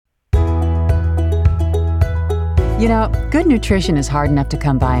You know, good nutrition is hard enough to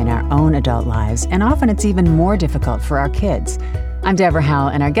come by in our own adult lives, and often it's even more difficult for our kids. I'm Deborah Howell,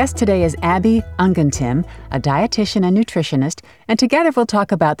 and our guest today is Abby Ungentim, a dietitian and nutritionist, and together we'll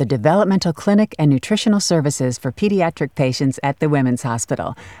talk about the developmental clinic and nutritional services for pediatric patients at the Women's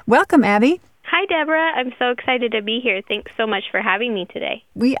Hospital. Welcome, Abby. Hi, Deborah. I'm so excited to be here. Thanks so much for having me today.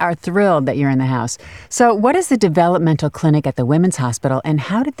 We are thrilled that you're in the house. So what is the developmental clinic at the Women's Hospital, and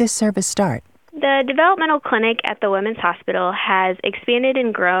how did this service start? The developmental clinic at the Women's Hospital has expanded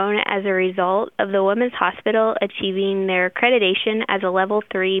and grown as a result of the Women's Hospital achieving their accreditation as a Level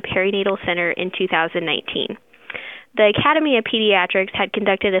 3 perinatal center in 2019. The Academy of Pediatrics had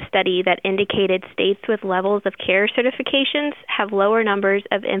conducted a study that indicated states with levels of care certifications have lower numbers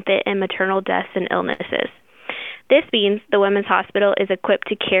of infant and maternal deaths and illnesses. This means the Women's Hospital is equipped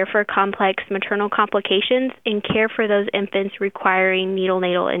to care for complex maternal complications and care for those infants requiring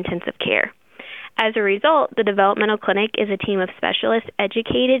neonatal intensive care. As a result, the developmental clinic is a team of specialists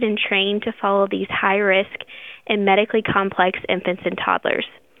educated and trained to follow these high-risk and medically complex infants and toddlers.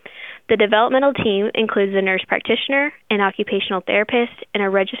 The developmental team includes a nurse practitioner, an occupational therapist, and a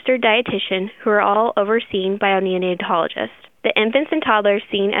registered dietitian who are all overseen by a neonatologist. The infants and toddlers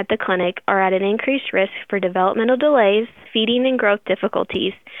seen at the clinic are at an increased risk for developmental delays, feeding and growth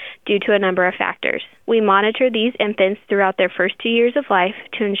difficulties due to a number of factors. We monitor these infants throughout their first 2 years of life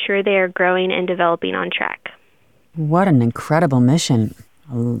to ensure they are growing and developing on track. What an incredible mission.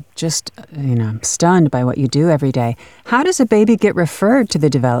 Just, I'm stunned by what you do every day. How does a baby get referred to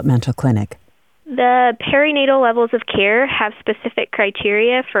the developmental clinic? The perinatal levels of care have specific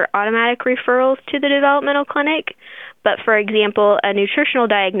criteria for automatic referrals to the developmental clinic. But for example, a nutritional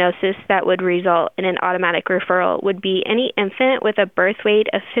diagnosis that would result in an automatic referral would be any infant with a birth weight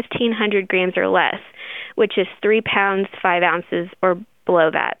of 1,500 grams or less, which is 3 pounds, 5 ounces, or below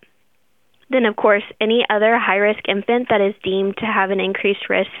that. Then, of course, any other high-risk infant that is deemed to have an increased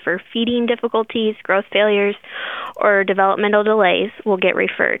risk for feeding difficulties, growth failures, or developmental delays will get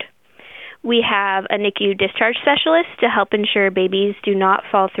referred. We have a NICU discharge specialist to help ensure babies do not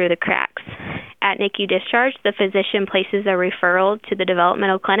fall through the cracks. At NICU discharge, the physician places a referral to the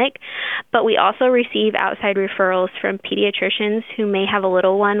developmental clinic, but we also receive outside referrals from pediatricians who may have a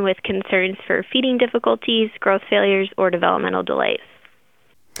little one with concerns for feeding difficulties, growth failures, or developmental delays.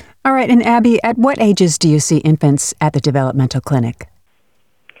 All right, and Abby, at what ages do you see infants at the developmental clinic?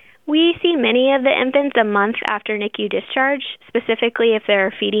 We see many of the infants a month after NICU discharge, specifically if there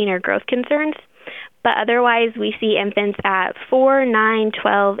are feeding or growth concerns. But otherwise, we see infants at 4, 9,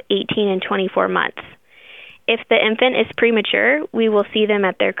 12, 18, and 24 months. If the infant is premature, we will see them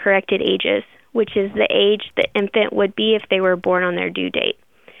at their corrected ages, which is the age the infant would be if they were born on their due date.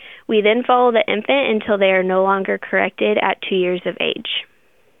 We then follow the infant until they are no longer corrected at 2 years of age.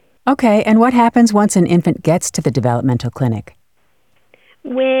 Okay, and what happens once an infant gets to the developmental clinic?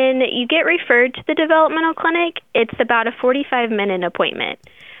 When you get referred to the developmental clinic, it's about a 45-minute appointment.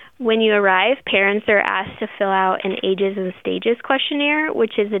 When you arrive, parents are asked to fill out an ages and stages questionnaire,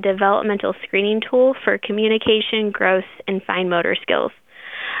 which is a developmental screening tool for communication, growth, and fine motor skills.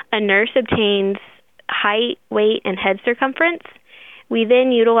 A nurse obtains height, weight, and head circumference. We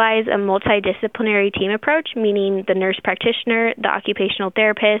then utilize a multidisciplinary team approach, meaning the nurse practitioner, the occupational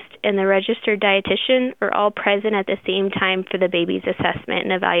therapist, and the registered dietitian are all present at the same time for the baby's assessment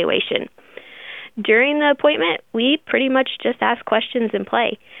and evaluation. During the appointment, we pretty much just ask questions and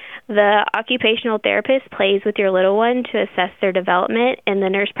play. The occupational therapist plays with your little one to assess their development, and the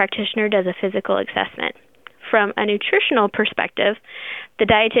nurse practitioner does a physical assessment. From a nutritional perspective, the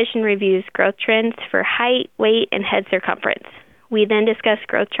dietitian reviews growth trends for height, weight, and head circumference. We then discuss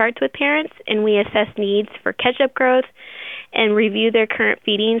growth charts with parents, and we assess needs for catch-up growth and review their current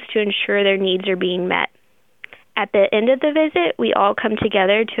feedings to ensure their needs are being met. At the end of the visit, we all come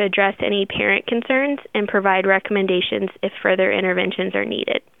together to address any parent concerns and provide recommendations if further interventions are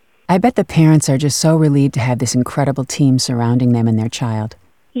needed. I bet the parents are just so relieved to have this incredible team surrounding them and their child.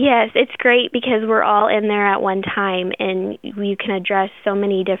 Yes, it's great because we're all in there at one time, and you can address so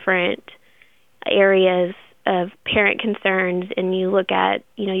many different areas of parent concerns, and you look at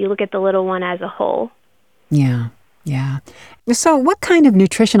the little one as a whole. Yeah. So what kind of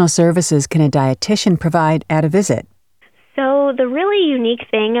nutritional services can a dietitian provide at a visit? So the really unique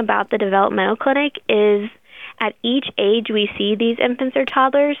thing about the developmental clinic is at each age we see these infants or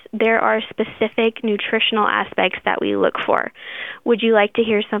toddlers, there are specific nutritional aspects that we look for. Would you like to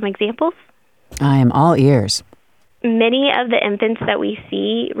hear some examples? I am all ears. Many of the infants that we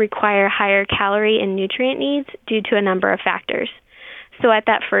see require higher calorie and nutrient needs due to a number of factors. So at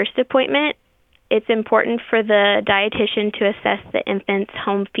that first appointment, it's important for the dietitian to assess the infant's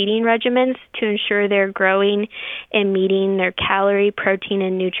home feeding regimens to ensure they're growing and meeting their calorie, protein,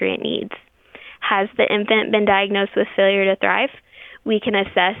 and nutrient needs. Has the infant been diagnosed with failure to thrive? We can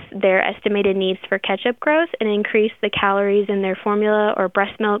assess their estimated needs for catch-up growth and increase the calories in their formula or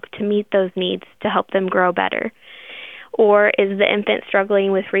breast milk to meet those needs to help them grow better. Or is the infant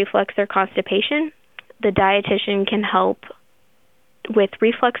struggling with reflux or constipation? The dietitian can help with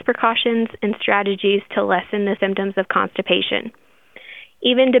reflux precautions and strategies to lessen the symptoms of constipation.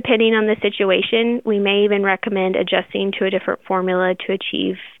 Even depending on the situation, we may even recommend adjusting to a different formula to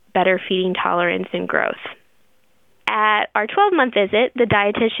achieve better feeding tolerance and growth. At our 12-month visit, the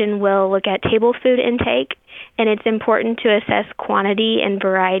dietitian will look at table food intake, and it's important to assess quantity and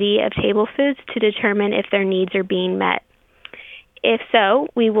variety of table foods to determine if their needs are being met. If so,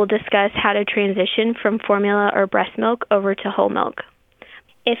 we will discuss how to transition from formula or breast milk over to whole milk.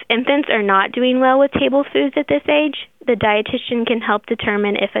 If infants are not doing well with table foods at this age, the dietitian can help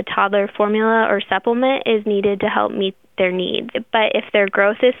determine if a toddler formula or supplement is needed to help meet their needs. But if their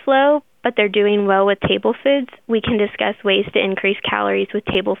growth is slow, but they're doing well with table foods, we can discuss ways to increase calories with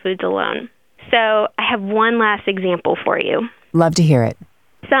table foods alone. So I have one last example for you. Love to hear it.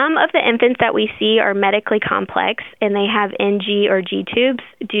 Some of the infants that we see are medically complex, and they have NG or G tubes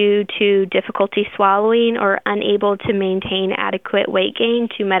due to difficulty swallowing or unable to maintain adequate weight gain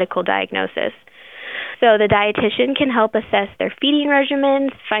to medical diagnosis. So the dietitian can help assess their feeding regimens,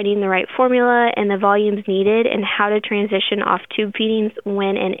 finding the right formula and the volumes needed, and how to transition off tube feedings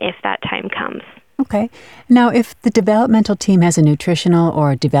when and if that time comes. Okay. Now, if the developmental team has a nutritional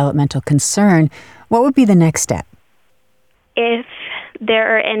or developmental concern, what would be the next step? If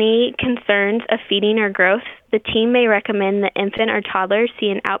there are any concerns of feeding or growth, the team may recommend the infant or toddler see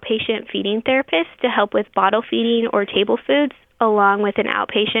an outpatient feeding therapist to help with bottle feeding or table foods, along with an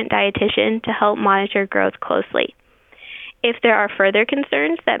outpatient dietitian to help monitor growth closely. If there are further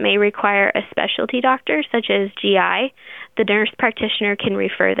concerns that may require a specialty doctor, such as GI, the nurse practitioner can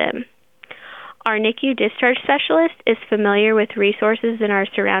refer them. Our NICU discharge specialist is familiar with resources in our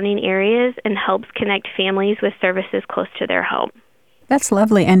surrounding areas and helps connect families with services close to their home. That's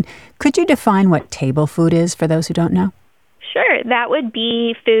lovely. And could you define what table food is for those who don't know? Sure. That would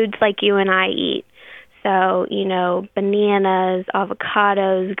be foods like you and I eat. So, bananas,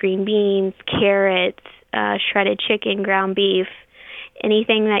 avocados, green beans, carrots, shredded chicken, ground beef,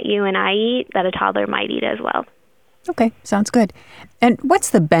 anything that you and I eat that a toddler might eat as well. Okay, sounds good. And what's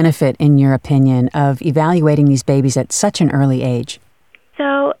the benefit, in your opinion, of evaluating these babies at such an early age?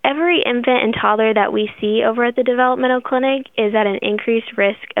 So every infant and toddler that we see over at the developmental clinic is at an increased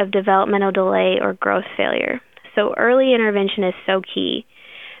risk of developmental delay or growth failure. So early intervention is so key.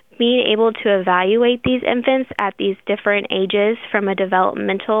 Being able to evaluate these infants at these different ages from a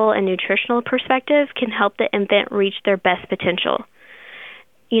developmental and nutritional perspective can help the infant reach their best potential.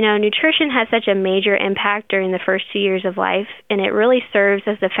 Nutrition has such a major impact during the first 2 years of life, and it really serves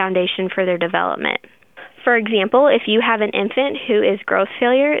as the foundation for their development. For example, if you have an infant who is growth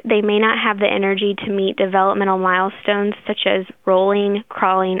failure, they may not have the energy to meet developmental milestones such as rolling,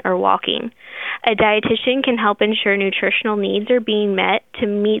 crawling, or walking. A dietitian can help ensure nutritional needs are being met to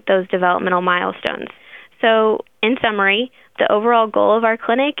meet those developmental milestones. So, in summary, the overall goal of our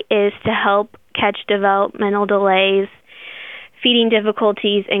clinic is to help catch developmental delays, feeding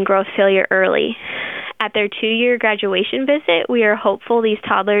difficulties, and growth failure early. At their 2-year graduation visit, we are hopeful these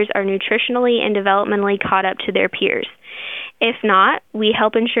toddlers are nutritionally and developmentally caught up to their peers. If not, we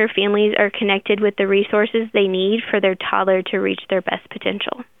help ensure families are connected with the resources they need for their toddler to reach their best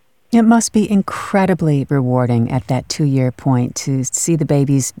potential. It must be incredibly rewarding at that 2-year point to see the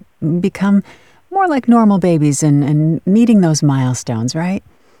babies become more like normal babies and meeting those milestones, right?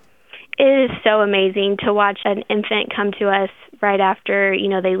 It is so amazing to watch an infant come to us right after,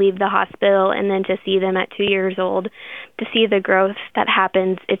 they leave the hospital, and then to see them at 2 years old, to see the growth that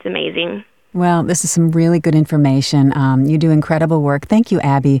happens. It's amazing. Well, this is some really good information. You do incredible work. Thank you,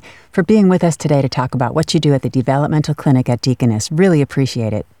 Abby, for being with us today to talk about what you do at the Developmental Clinic at Deaconess. Really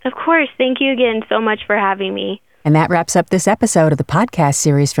appreciate it. Of course. Thank you again so much for having me. And that wraps up this episode of the podcast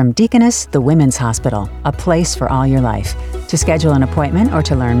series from Deaconess, the Women's Hospital, a place for all your life. To schedule an appointment or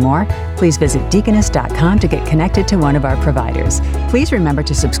to learn more, please visit deaconess.com to get connected to one of our providers. Please remember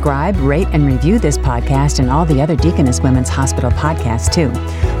to subscribe, rate, and review this podcast and all the other Deaconess Women's Hospital podcasts, too.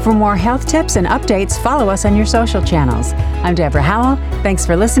 For more health tips and updates, follow us on your social channels. I'm Deborah Howell. Thanks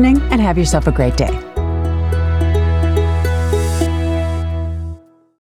for listening, and have yourself a great day.